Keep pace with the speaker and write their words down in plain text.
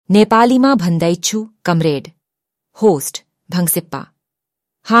नेपालीमा भन्दैछु comrade, host भंगसिप्पा।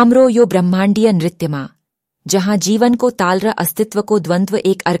 हाम्रो यो ब्रह्माण्डीय नृत्यमा जहाँ जीवनको ताल र अस्तित्वको द्वन्द्व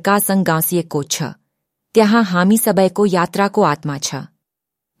एक अर्कासँग गाँसिएको छ, त्यहाँ हामी सबैको यात्राको आत्मा छ।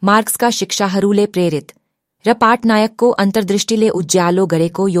 मार्क्सका शिक्षाहरूले प्रेरित र पाठनायकको अन्तर्दृष्टिले उज्यालो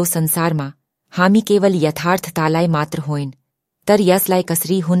गरेको यो संसारमा हामी केवल यथार्थतालाई मात्र होइन, तर यसलाई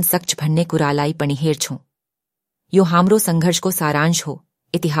कसरी हुन सक्छ भन्ने कुरालाई पनि हेर्छौं। यो हाम्रो संघर्षको सारांश हो,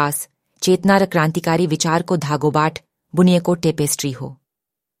 इतिहास, चेतना र क्रान्तिकारी विचारको धागोबाट बुनिएको टेपेस्ट्री हो।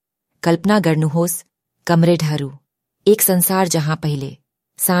 कल्पना गर्नुहोस् कमरेडहरू, एक संसार जहाँ पहिले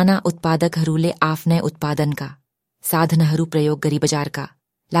साना उत्पादकहरूले आफ्नै उत्पादनका साधनहरू प्रयोग गरी बजारका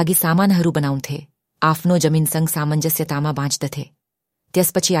लागि सामानहरू बनाउँथे, आफ्नो जमिनसँग सामञ्जस्यतामा बाँच्दथे।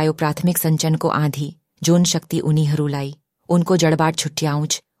 त्यसपछि आयो प्राथमिक सञ्चयनको आँधी, जुन शक्ति उनीहरूलाई उनको जडबाट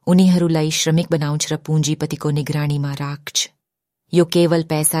छुट्याउँछ, उनीहरूलाई श्रमिक बनाउँछ र पुँजीपतिको निगरानीमा राख्छ। यो केवल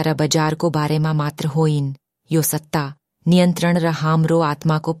पैसा र बजारको बारेमा मात्र होइन, यो सत्ता, नियन्त्रण र हाम्रो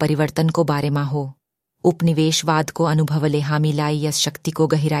आत्माको परिवर्तनको बारेमा हो। उपनिवेशवादको अनुभवले हामीलाई यस शक्तिको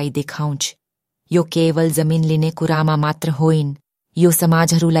गहिराई देखाउँछ। यो केवल जमिन लिने कुरामा मात्र होइन, यो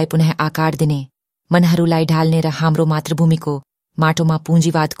समाजहरूलाई पुनः आकार दिने, मनहरूलाई ढाल्ने र हाम्रो मातृभूमिको माटोमा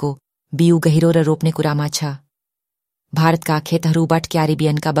पुँजीवादको बिउ गहिरो र रोप्ने कुरामा छ। भारतका खेतहरूबाट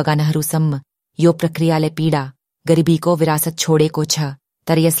क्यारिबियनका बगानहरूसम्म यो प्रक्रियाले पीडा, गरिबीको विरासत छोडेको छ,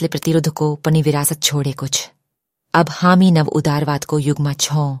 तर यसले प्रतिरोधको पनि विरासत छोडेको छ। अब हामी नव उदारवादको युगमा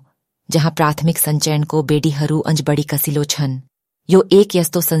छौं, जहाँ प्राथमिक सञ्चयनको बेडीहरू अझ बढी कसिलो छन्। यो एक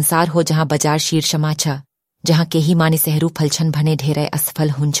यस्तो संसार हो जहाँ बजार शीर्षमा छ, जहाँ केही मानिसहरू फल्छन् भने धेरै असफल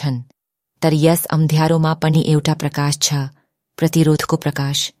हुन्छन्, तर यस अँध्यारोमा पनि एउटा प्रकाश छ, प्रतिरोधको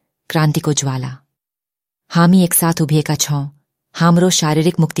प्रकाश, क्रान्तिको ज्वाला। हामी एकसाथ उभिएका छौं, हाम्रो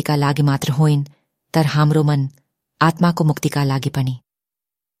शारीरिक मुक्तिका लागि मात्र होइन, तर हाम्रो मन, आत्माको मुक्तिका लागि पनि।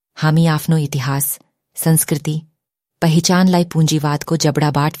 हामी आफ्नो इतिहास, संस्कृति, पहिचानलाई पुँजीवादको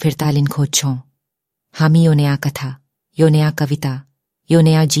जबडाबाट फिर्ता लिन खोज्छौं। हामी यो नयाँ कथा, यो नयाँ कविता, यो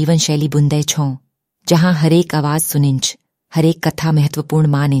नयाँ जीवनशैली बुन्दैछौं, जहाँ हरेक आवाज सुनिन्छ, हरेक कथा महत्वपूर्ण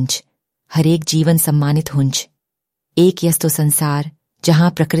मानिन्छ, हरेक जीवन सम्मानित हुन्छ। एक यस्तो संसार जहाँ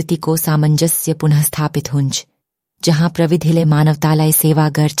प्रकृतिको सामञ्जस्य पुनः स्थापित हुन्छ, जहाँ प्रविधिले मानवतालाई सेवा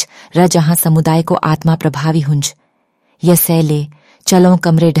गर्छ र जहाँ समुदायको आत्मा प्रभावी हुन्छ। यसैले चलौं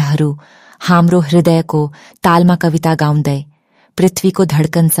कमरेडहरू, हाम्रो हृदयको तालमा कविता गाउँदै, पृथ्वीको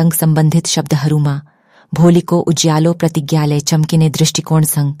धड्कनसँग सम्बन्धित शब्दहरूमा, भोलिको उज्यालो प्रतिज्ञाले चम्किने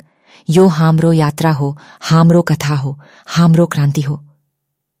दृष्टिकोणसँग, यो हाम्रो यात्रा हो, हाम्रो कथा हो, हाम्रो क्रान्ति हो।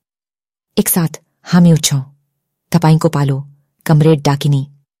 एकसाथ हामी उठ्छौं। तपाईंको पालो, कमरेड डाकिनी।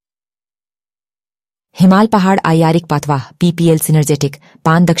 हिमाल पहाड आयारिक पातवाह, पीपीएल सिनर्जेटिक,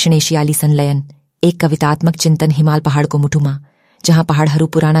 पान दक्षिण एशियाली संलयन, एक कवितात्मक चिन्तन हिमाल पहाडको मुटुमा, जहाँ पहाडहरू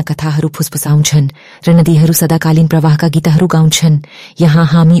पुराना कथाहरू फुसफुसाउँछन् र नदीहरू सदाकालीन प्रवाहका गीतहरू गाउँछन्। यहाँ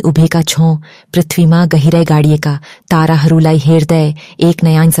हामी उभिएका छौं, पृथ्वीमा गहिरै गाडिएका ताराहरूलाई हेर्दै, एक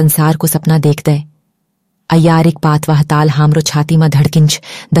नयाँ संसारको सपना देख्दै। अयारिक पातवाह ताल हाम्रो छातीमा धड्किन्छ,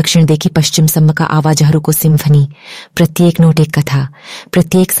 दक्षिणदेखि पश्चिमसम्मका आवाजहरूको सिम्फनी, प्रत्येक नोट एक कथा,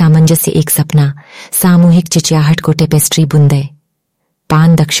 प्रत्येक सामञ्जस्य एक सपना, सामूहिक चिच्याहटको टेपेस्ट्री बुन्दै।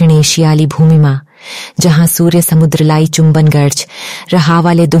 पान दक्षिण एशियाली भूमिमा, जहाँ सूर्य समुद्रलाई चुम्बन गर्छ र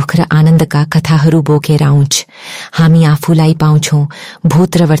हावाले दुःख र आनन्दका कथाहरू बोकेर आउँछ, हामी आफूलाई पाउँछौं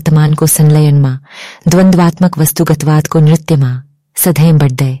भूत र वर्तमानको संलयनमा, द्वन्द्वात्मक वस्तुगतवादको नृत्यमा, सधैँ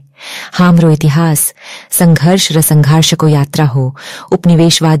बढ्दै। हाम्रो इतिहास संघर्ष र संघर्षको यात्रा हो,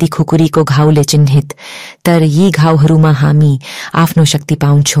 उपनिवेशवादी खुकुरीको घाउले चिन्हित, तर यी घाउहरूमा हामी आफ्नो शक्ति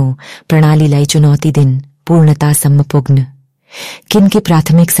पाउँछौं, प्रणालीलाई चुनौती दिन, पूर्णतासम्म पुग्न। किनकि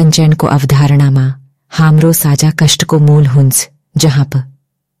प्राथमिक सञ्चयनको अवधारणामा हाम्रो साझा कष्टको मूल हुन्छ, जहाँ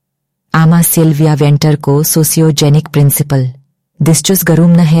आमा सिल्भिया वेन्टरको सोसियोजेनिक प्रिन्सिपल। दिसचुस गरौँ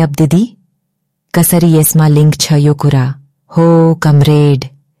न है अब दिदी, कसरी यसमा लिङ्क छ यो कुरा हो कमरेड।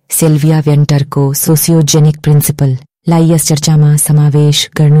 सिल्भिया वेन्टरको सोसियोजेनिक प्रिन्सिपललाई यस चर्चामा समावेश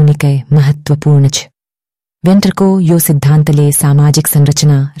गर्नु निकै महत्वपूर्ण छ। वेन्टरको यो सिद्धान्तले सामाजिक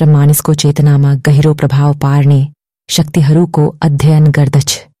संरचना र मानिसको चेतनामा गहिरो प्रभाव पार्ने शक्तिहरूको अध्ययन गर्दछ।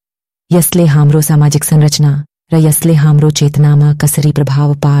 यसले हाम्रो सामाजिक संरचना र यसले हाम्रो चेतनामा कसरी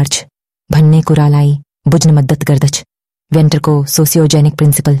प्रभाव पार्छ भन्ने कुरालाई बुझ्न मद्दत गर्दछ। वेन्टरको सोसियोजेनिक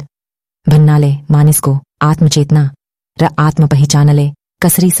प्रिन्सिपल भन्नाले मानिसको आत्मचेतना र आत्मपहिचानले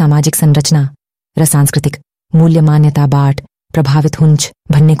कसरी सामाजिक संरचना र सांस्कृतिक मूल्य मान्यताबाट प्रभावित हुन्छ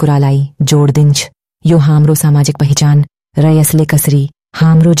भन्ने कुरालाई जोड दिन्छ। यो हाम्रो सामाजिक पहिचान र यसले कसरी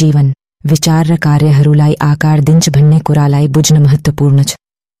हाम्रो जीवन, विचार र कार्यहरूलाई आकार दिन्छ भन्ने कुरालाई बुझ्न महत्वपूर्ण छ।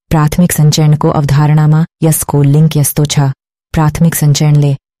 प्राथमिक सञ्चयनको अवधारणामा यसको लिङ्क यस्तो छ। प्राथमिक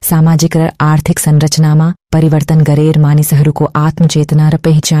सञ्चयनले सामाजिक र आर्थिक संरचनामा परिवर्तन गरेर मानिसहरूको आत्मचेतना र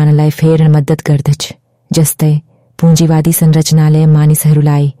पहिचानलाई फेर्न मद्दत गर्दछ। जस्तै पुँजीवादी संरचनाले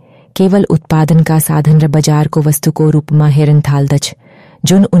मानिसहरूलाई केवल उत्पादनका साधन र बजारको वस्तुको रूपमा हेर्न थाल्दछ,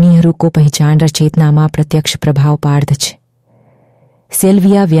 जुन उनीहरूको पहिचान र चेतनामा प्रत्यक्ष प्रभाव पार्दछ।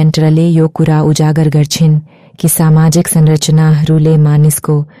 सिल्भिया व्यन्टरले यो कुरा उजागर गर्छिन् कि सामाजिक संरचनाहरूले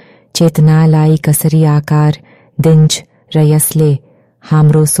मानिसको चेतनालाई कसरी आकार दिन्छ र यसले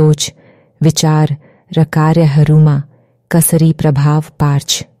हाम्रो सोच, विचार र कार्यहरूमा कसरी प्रभाव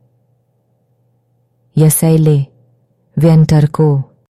पार्छ। यसैले व्यन्टरको